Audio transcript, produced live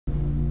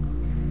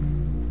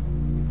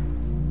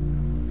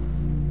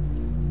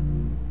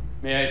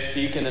May I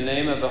speak in the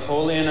name of the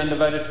Holy and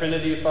Undivided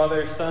Trinity,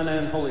 Father, Son,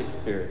 and Holy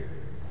Spirit.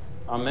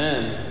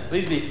 Amen.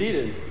 Please be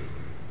seated.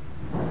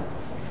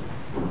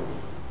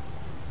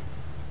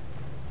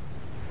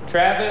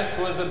 Travis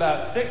was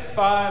about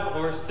 6'5"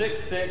 or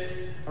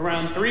 6'6",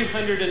 around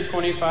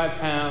 325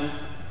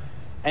 pounds,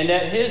 and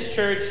at his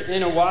church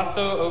in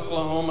Owasso,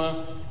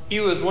 Oklahoma, he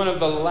was one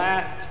of the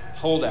last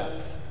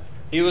holdouts.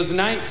 He was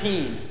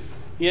 19.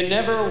 He had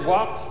never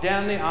walked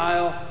down the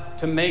aisle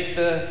to make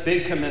the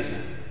big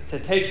commitment, to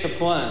take the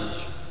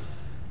plunge,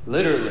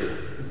 literally.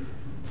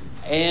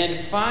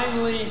 And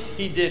finally,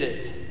 he did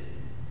it.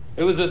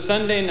 It was a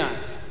Sunday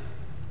night.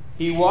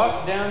 He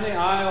walked down the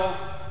aisle.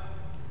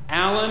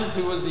 Alan,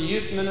 who was a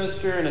youth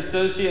minister and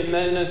associate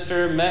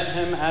minister, met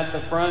him at the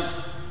front,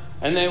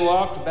 and they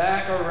walked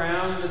back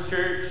around the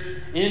church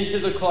into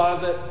the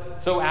closet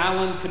so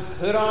Alan could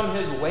put on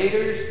his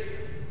waders,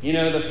 you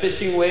know, the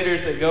fishing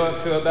waders that go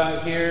up to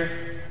about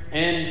here,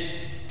 and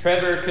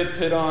Trevor could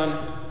put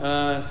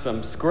on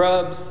some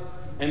scrubs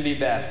and be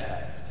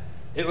baptized.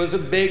 It was a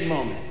big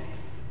moment.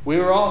 We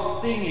were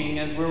all singing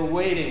as we were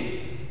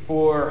waiting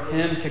for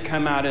him to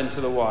come out into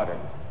the water.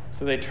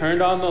 So they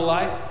turned on the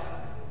lights.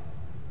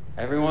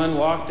 Everyone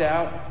walked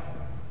out.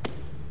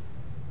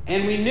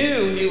 And we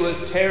knew he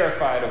was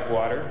terrified of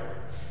water.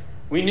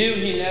 We knew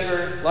he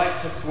never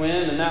liked to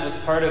swim, and that was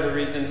part of the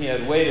reason he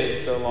had waited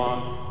so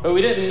long. But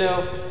we didn't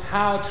know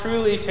how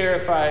truly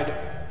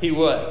terrified he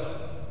was.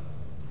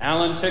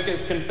 Alan took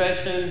his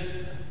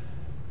confession.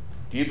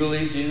 Do you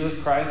believe Jesus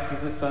Christ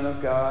is the Son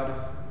of God?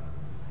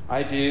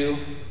 I do.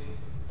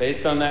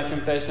 Based on that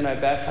confession, I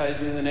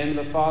baptize you in the name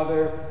of the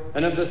Father,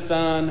 and of the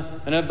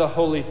Son, and of the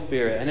Holy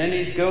Spirit. And then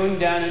he's going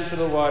down into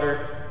the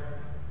water.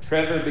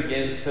 Trevor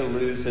begins to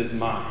lose his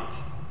mind.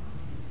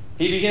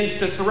 He begins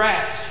to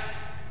thrash.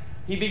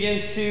 He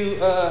begins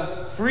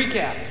to freak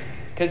out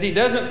because he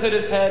doesn't put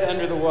his head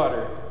under the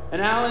water.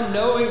 And Alan,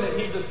 knowing that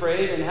he's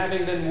afraid and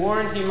having been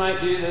warned he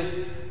might do this,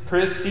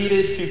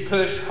 proceeded to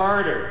push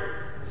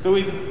harder. So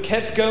we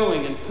kept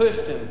going and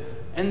pushed him.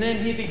 And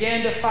then he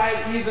began to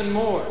fight even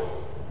more.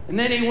 And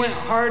then he went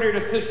harder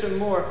to push him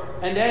more.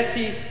 And as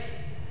he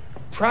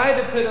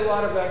tried to put a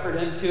lot of effort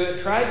into it,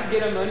 tried to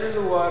get him under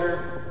the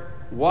water,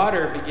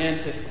 water began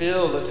to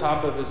fill the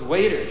top of his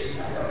waders.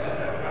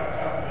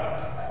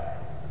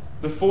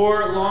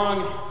 Before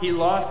long, he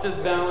lost his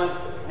balance,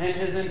 and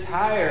his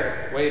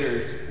entire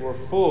waders were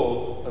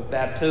full of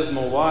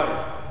baptismal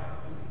water.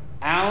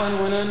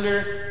 Alan went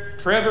under.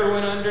 Trevor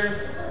went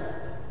under.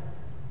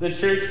 The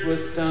church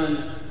was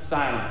stunned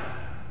silent.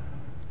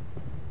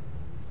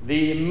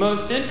 The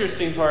most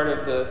interesting part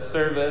of the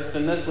service,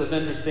 and this was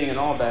interesting in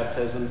all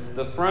baptisms,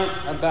 the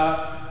front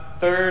about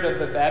third of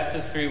the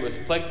baptistry was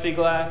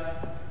plexiglass.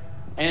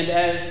 And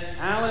as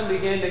Alan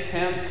began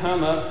to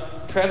come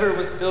up, Trevor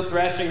was still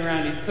thrashing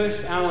around. He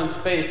pushed Alan's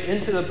face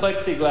into the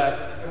plexiglass,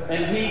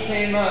 and he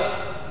came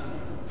up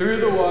through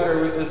the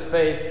water with his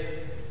face.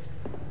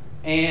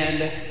 And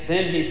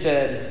then he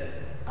said,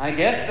 I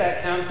guess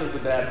that counts as a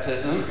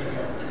baptism.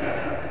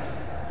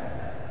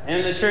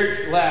 And the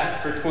church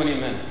laughed for 20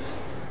 minutes.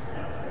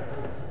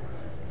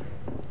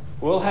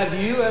 Well,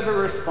 have you ever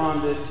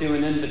responded to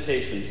an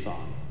invitation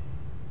song?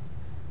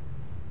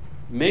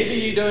 Maybe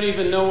you don't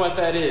even know what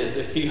that is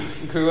if you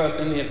grew up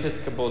in the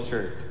Episcopal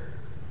Church.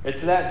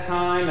 It's that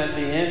time at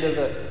the end of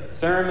a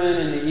sermon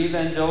in the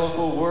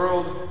evangelical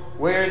world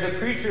where the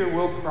preacher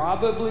will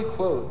probably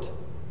quote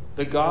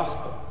the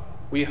gospel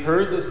we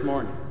heard this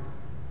morning.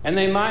 And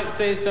they might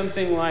say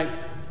something like,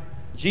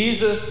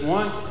 Jesus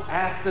once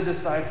asked the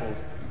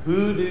disciples,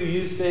 who do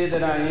you say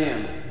that I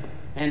am?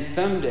 And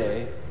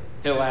someday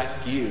he'll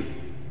ask you.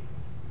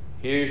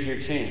 Here's your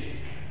chance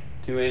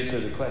to answer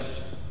the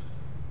question.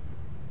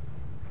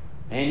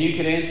 And you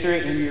could answer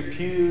it in your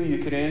pew. You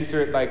could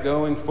answer it by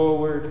going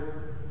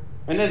forward.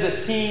 And as a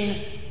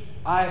teen,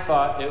 I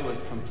thought it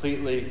was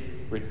completely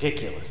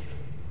ridiculous,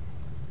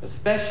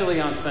 especially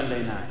on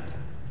Sunday night,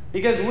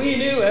 because we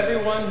knew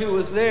everyone who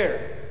was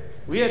there.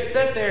 We had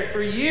sat there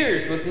for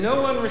years with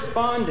no one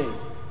responding.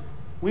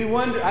 I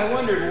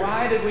wondered,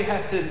 why did we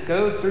have to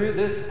go through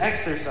this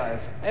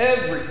exercise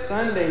every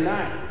Sunday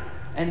night?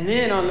 And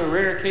then on the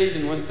rare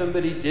occasion when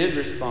somebody did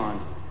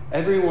respond,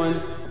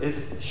 everyone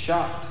is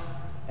shocked.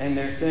 And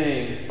they're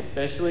saying,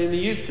 especially in the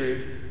youth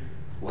group,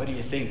 what do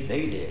you think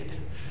they did?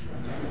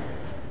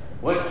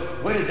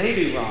 What did they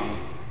do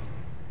wrong?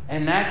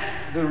 And that's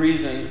the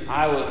reason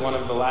I was one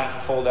of the last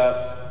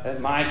holdouts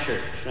at my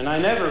church. And I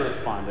never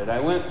responded. I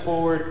went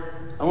forward.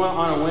 I went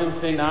on a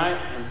Wednesday night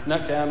and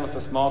snuck down with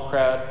a small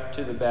crowd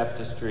to the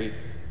baptistry,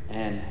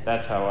 and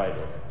that's how I did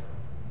it.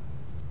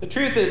 The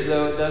truth is,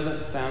 though, it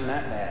doesn't sound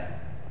that bad,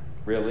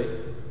 really.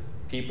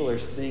 People are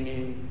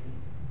singing.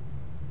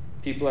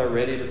 People are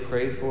ready to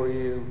pray for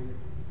you.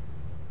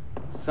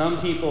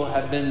 Some people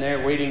have been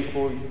there waiting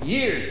for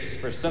years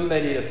for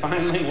somebody to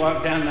finally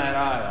walk down that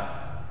aisle.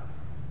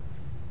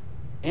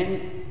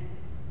 And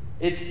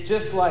it's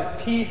just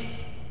like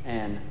peace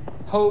and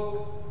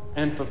hope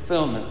and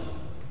fulfillment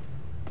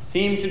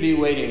seem to be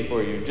waiting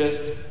for you,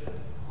 just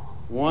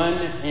one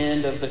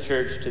end of the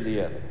church to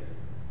the other.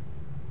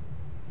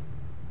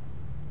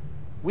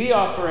 We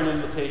offer an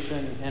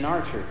invitation in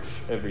our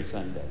church every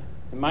Sunday.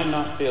 It might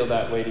not feel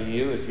that way to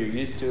you if you're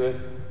used to it,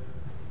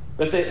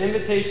 but the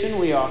invitation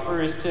we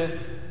offer is to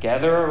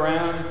gather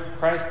around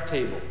Christ's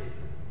table.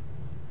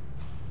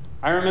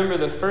 I remember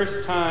the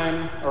first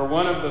time, or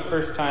one of the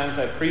first times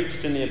I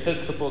preached in the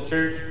Episcopal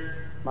Church,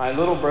 my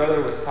little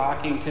brother was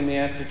talking to me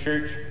after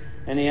church,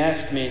 and he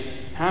asked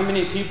me, "How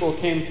many people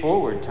came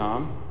forward,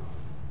 Tom?"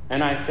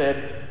 And I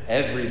said,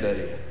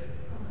 "Everybody."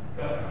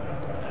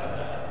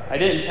 I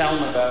didn't tell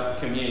him about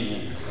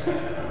communion.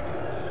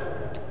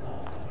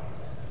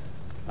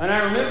 And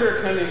I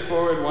remember coming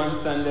forward one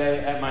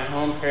Sunday at my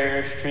home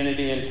parish,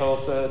 Trinity in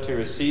Tulsa, to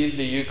receive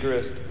the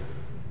Eucharist.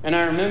 And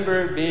I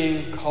remember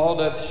being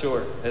called up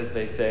short, as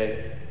they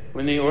say,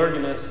 when the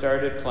organist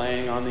started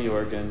playing on the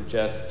organ,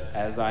 "Just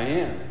as I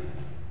Am."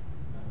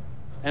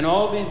 And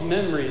all these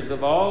memories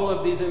of all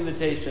of these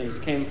invitations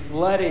came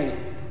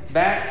flooding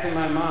back to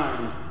my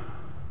mind,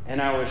 and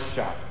I was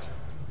shocked.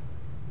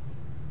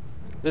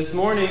 This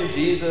morning,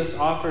 Jesus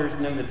offers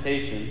an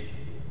invitation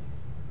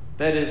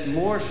that is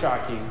more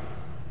shocking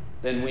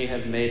than we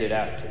have made it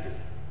out to be.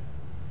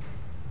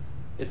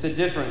 It's a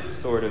different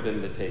sort of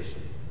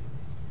invitation.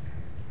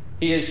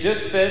 He has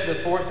just fed the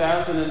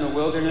 4,000 in the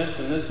wilderness,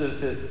 and this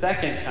is his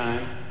second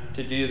time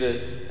to do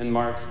this in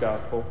Mark's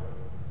gospel.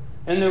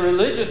 And the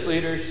religious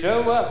leaders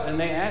show up and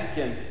they ask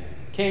him,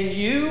 "Can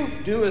you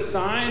do a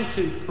sign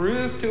to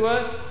prove to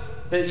us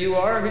that you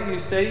are who you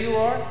say you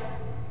are?"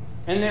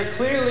 And they're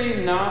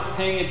clearly not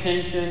paying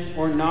attention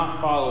or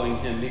not following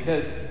him,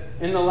 because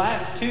in the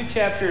last 2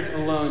 chapters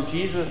alone,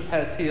 Jesus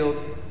has healed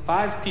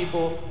 5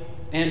 people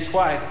and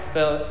twice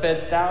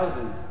fed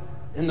thousands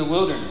in the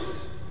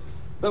wilderness.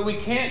 But we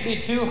can't be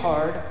too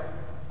hard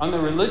on the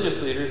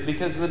religious leaders,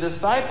 because the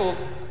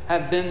disciples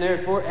have been there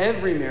for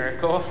every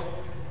miracle,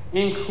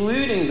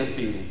 including the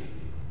feedings.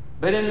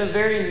 But in the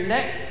very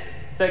next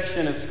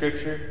section of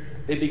Scripture,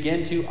 they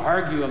begin to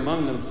argue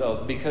among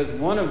themselves because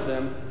one of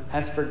them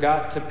has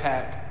forgot to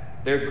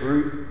pack their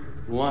group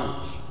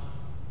lunch.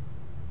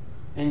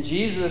 And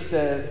Jesus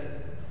says,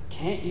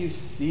 "Can't you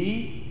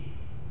see?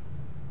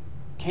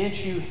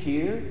 Can't you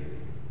hear?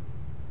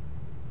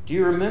 Do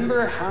you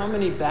remember how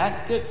many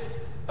baskets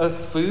of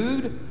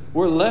food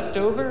were left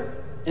over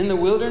in the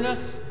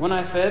wilderness when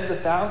I fed the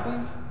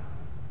thousands?"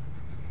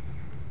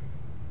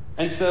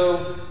 And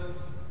so,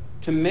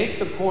 to make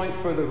the point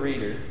for the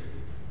reader,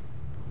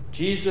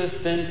 Jesus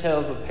then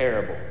tells a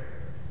parable.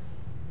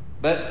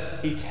 But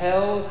he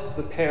tells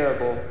the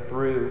parable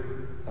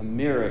through a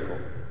miracle.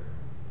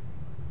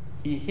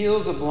 He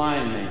heals a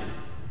blind man.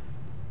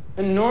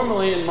 And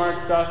normally in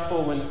Mark's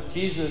gospel, when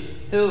Jesus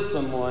heals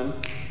someone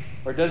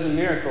or does a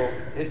miracle,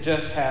 it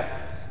just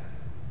happens.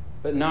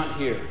 But not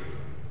here.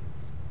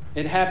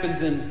 It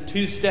happens in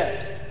 2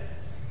 steps.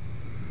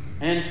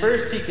 And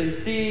first he can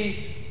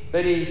see,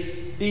 but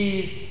he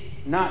sees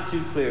not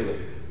too clearly.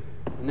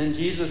 And then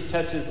Jesus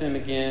touches him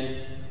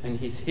again,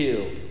 and he's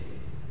healed.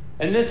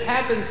 And this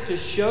happens to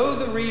show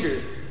the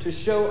reader, to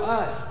show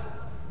us,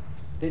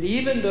 that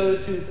even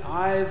those whose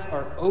eyes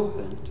are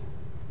opened,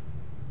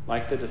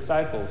 like the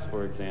disciples,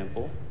 for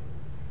example,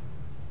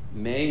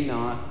 may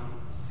not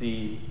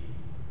see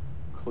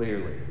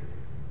clearly.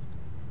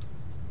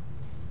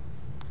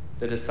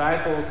 The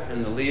disciples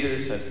and the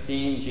leaders have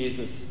seen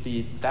Jesus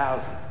feed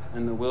thousands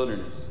in the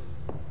wilderness,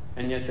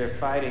 and yet they're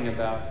fighting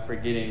about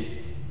forgetting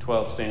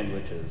 12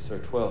 sandwiches or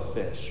 12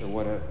 fish or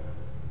whatever.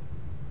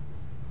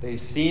 They've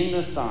seen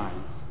the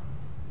signs,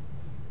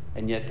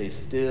 and yet they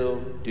still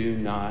do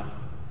not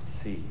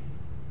see.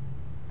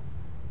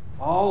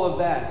 All of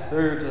that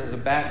serves as a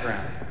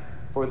background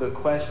for the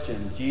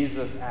question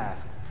Jesus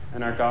asks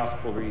in our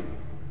gospel reading.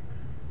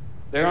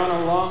 They're on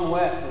a long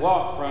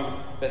walk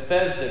from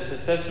Bethesda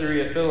to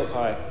Caesarea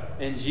Philippi,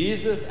 and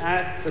Jesus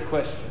asks the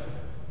question,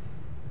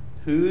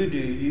 "Who do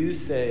you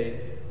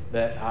say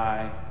that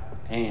I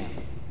am?"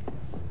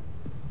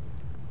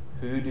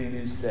 Who do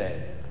you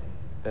say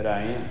that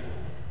I am?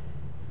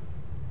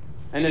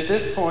 And at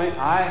this point,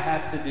 I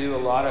have to do a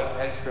lot of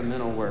extra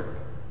mental work,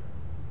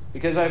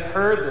 because I've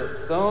heard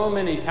this so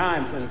many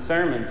times in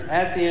sermons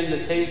at the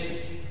invitation.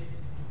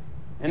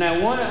 And I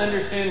want to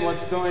understand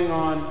what's going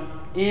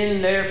on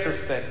in their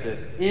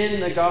perspective,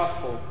 in the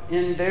gospel,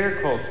 in their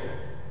culture.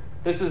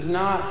 This is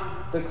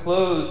not the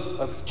close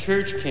of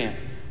church camp.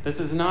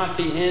 This is not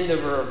the end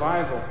of a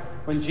revival.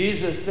 When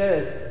Jesus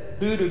says,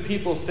 "Who do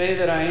people say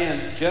that I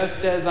am?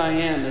 Just as I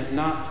am," is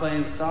not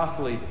playing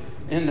softly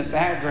in the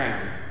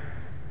background.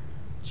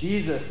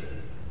 Jesus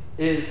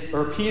is,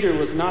 or Peter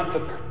was not the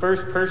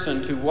first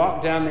person to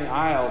walk down the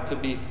aisle to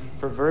be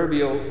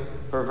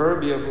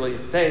proverbially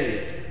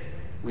saved.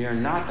 We are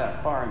not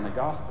that far in the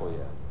gospel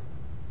yet.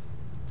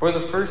 For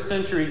the first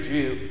century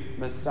Jew,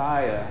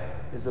 Messiah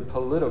is a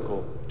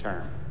political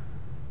term.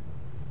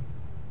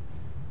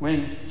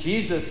 When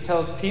Jesus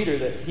tells Peter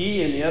that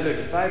he and the other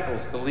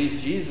disciples believe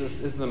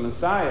Jesus is the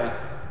Messiah,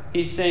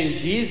 he's saying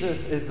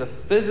Jesus is the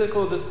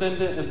physical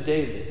descendant of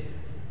David.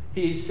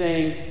 He's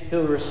saying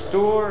he'll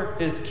restore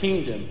his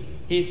kingdom.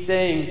 He's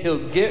saying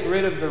he'll get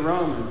rid of the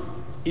Romans.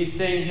 He's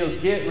saying he'll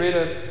get rid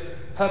of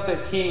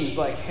puppet kings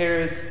like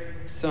Herod's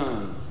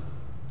sons.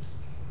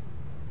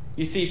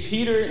 You see,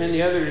 Peter and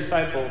the other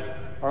disciples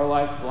are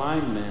like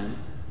blind men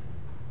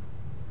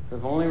who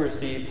have only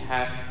received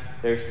half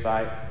their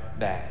sight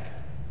back.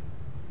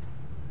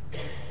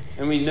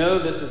 And we know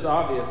this is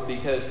obvious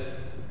because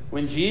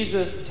when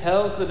Jesus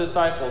tells the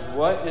disciples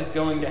what is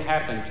going to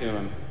happen to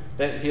him,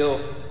 that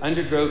he'll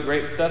undergo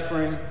great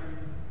suffering,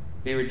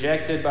 be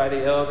rejected by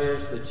the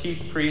elders, the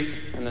chief priests,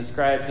 and the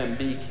scribes, and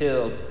be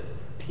killed,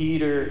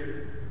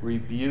 Peter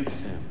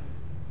rebukes him.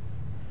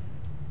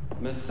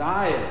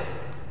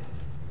 Messiahs,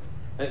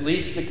 at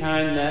least the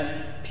kind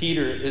that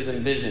Peter is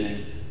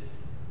envisioning,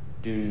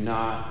 do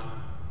not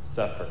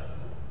suffer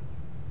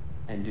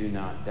and do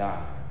not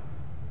die.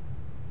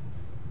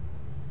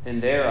 In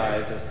their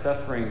eyes, a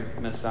suffering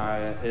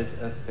Messiah is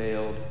a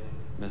failed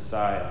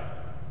Messiah.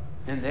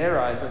 In their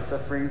eyes, a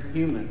suffering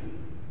human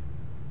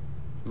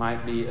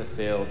might be a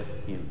failed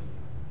human.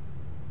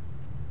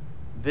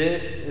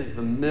 This is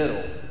the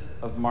middle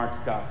of Mark's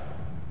gospel.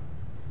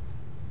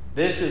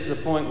 This is the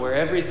point where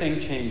everything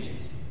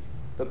changes.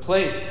 The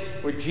place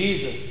where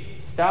Jesus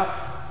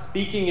stops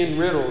speaking in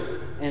riddles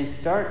and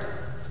starts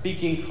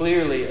speaking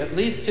clearly, at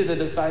least to the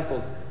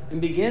disciples,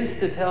 and begins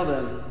to tell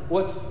them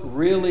what's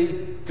really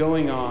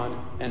going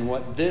on and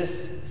what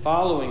this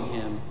following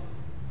him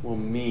will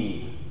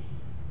mean.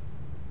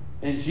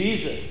 And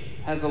Jesus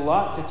has a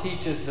lot to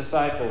teach his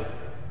disciples,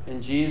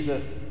 and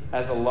Jesus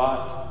has a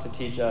lot to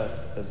teach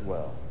us as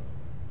well.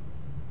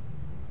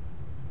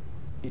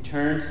 He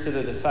turns to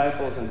the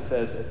disciples and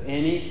says, if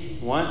any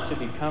want to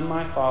become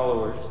my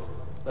followers,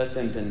 let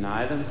them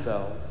deny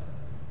themselves,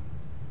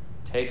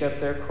 take up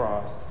their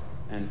cross,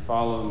 and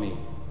follow me.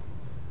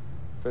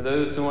 For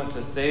those who want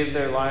to save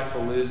their life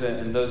will lose it,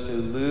 and those who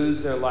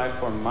lose their life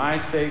for my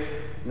sake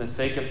and the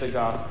sake of the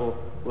gospel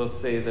will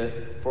save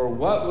it. For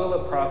what will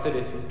it profit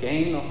if you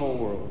gain the whole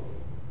world,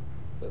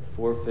 but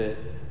forfeit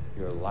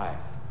your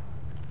life?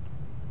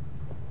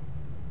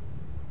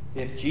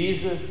 If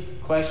Jesus'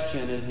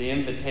 question is the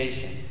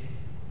invitation,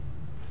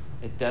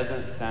 it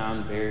doesn't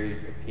sound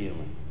very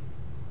appealing.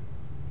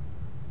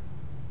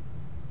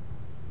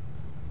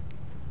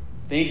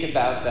 Think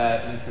about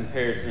that in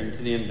comparison to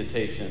the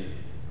invitation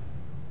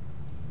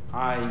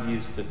I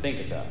used to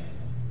think about.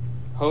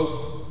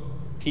 Hope,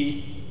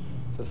 peace,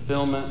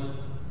 fulfillment,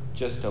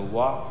 just a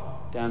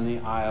walk down the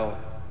aisle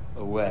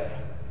away.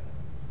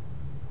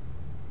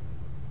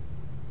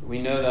 We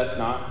know that's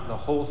not the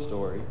whole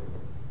story.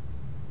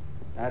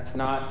 That's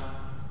not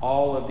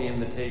all of the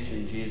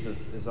invitation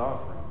Jesus is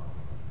offering.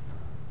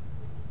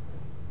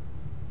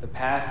 The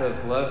path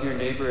of love your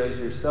neighbor as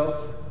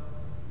yourself,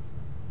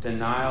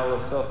 denial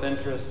of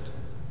self-interest,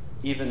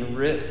 even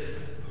risk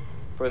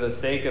for the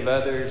sake of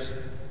others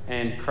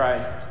and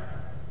Christ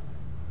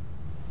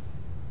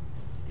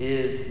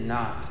is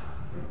not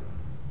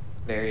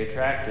very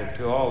attractive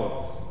to all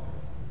of us.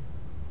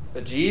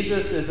 But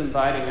Jesus is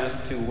inviting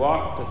us to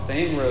walk the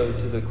same road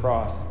to the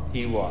cross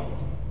he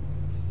walked.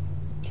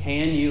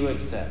 Can you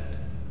accept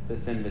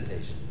this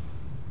invitation?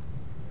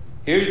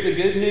 Here's the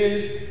good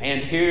news,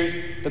 and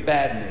here's the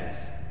bad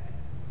news.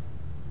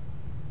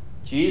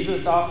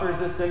 Jesus offers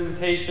this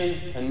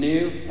invitation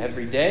anew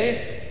every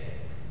day,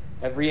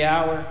 every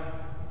hour,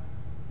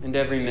 and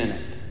every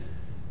minute.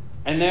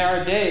 And there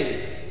are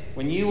days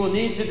when you will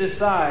need to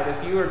decide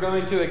if you are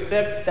going to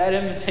accept that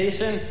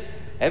invitation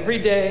every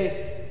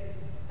day,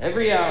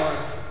 every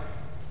hour,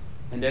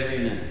 and every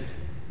minute.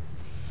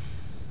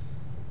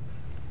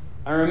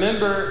 I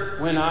remember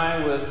when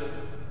I was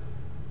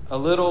a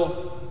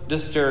little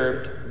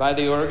disturbed by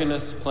the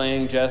organist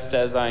playing Just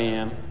As I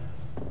Am.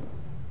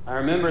 I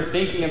remember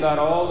thinking about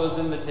all those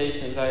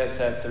invitations I had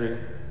sat through,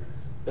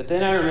 but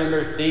then I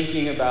remember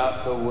thinking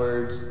about the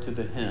words to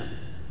the hymn.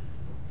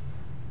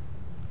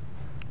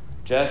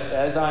 Just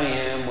as I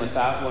am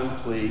without one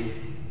plea,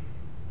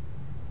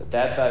 but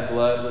that thy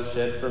blood was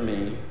shed for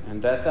me,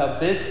 and that thou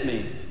bidst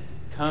me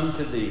come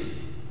to thee,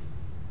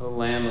 O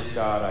Lamb of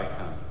God, I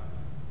come.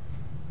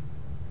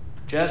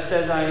 Just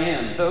as I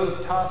am, though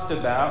tossed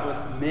about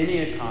with many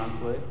a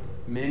conflict,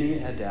 many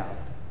a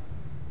doubt,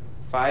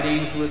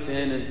 fightings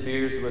within and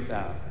fears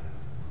without,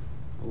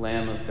 O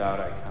Lamb of God,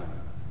 I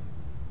come.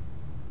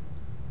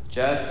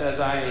 Just as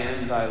I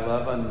am, thy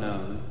love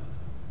unknown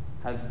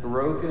has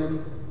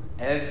broken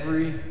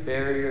every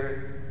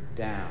barrier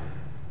down.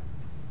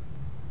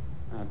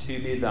 Now to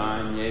be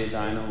thine, yea,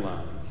 thine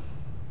alone,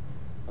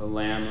 O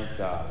Lamb of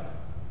God,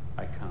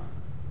 I come.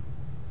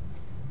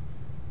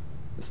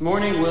 This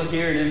morning we'll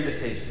hear an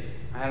invitation.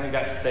 I haven't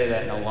got to say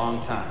that in a long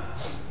time.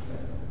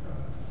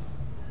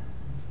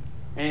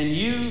 And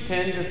you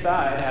can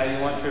decide how you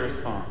want to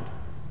respond.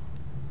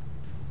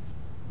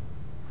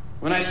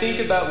 When I think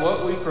about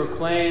what we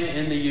proclaim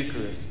in the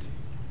Eucharist,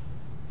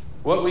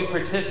 what we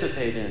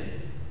participate in,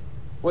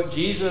 what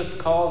Jesus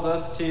calls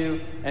us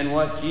to, and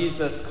what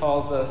Jesus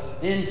calls us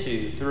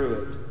into through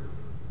it,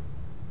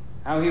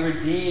 how he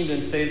redeemed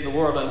and saved the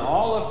world and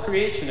all of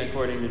creation,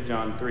 according to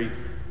John 3,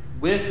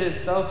 with his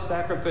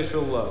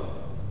self-sacrificial love.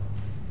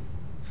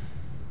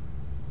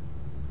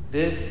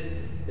 This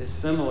is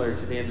similar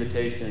to the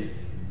invitation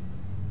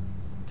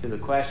to the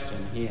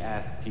question he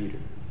asked Peter.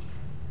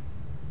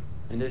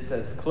 And it's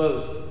as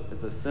close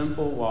as a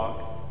simple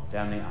walk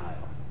down the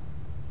aisle.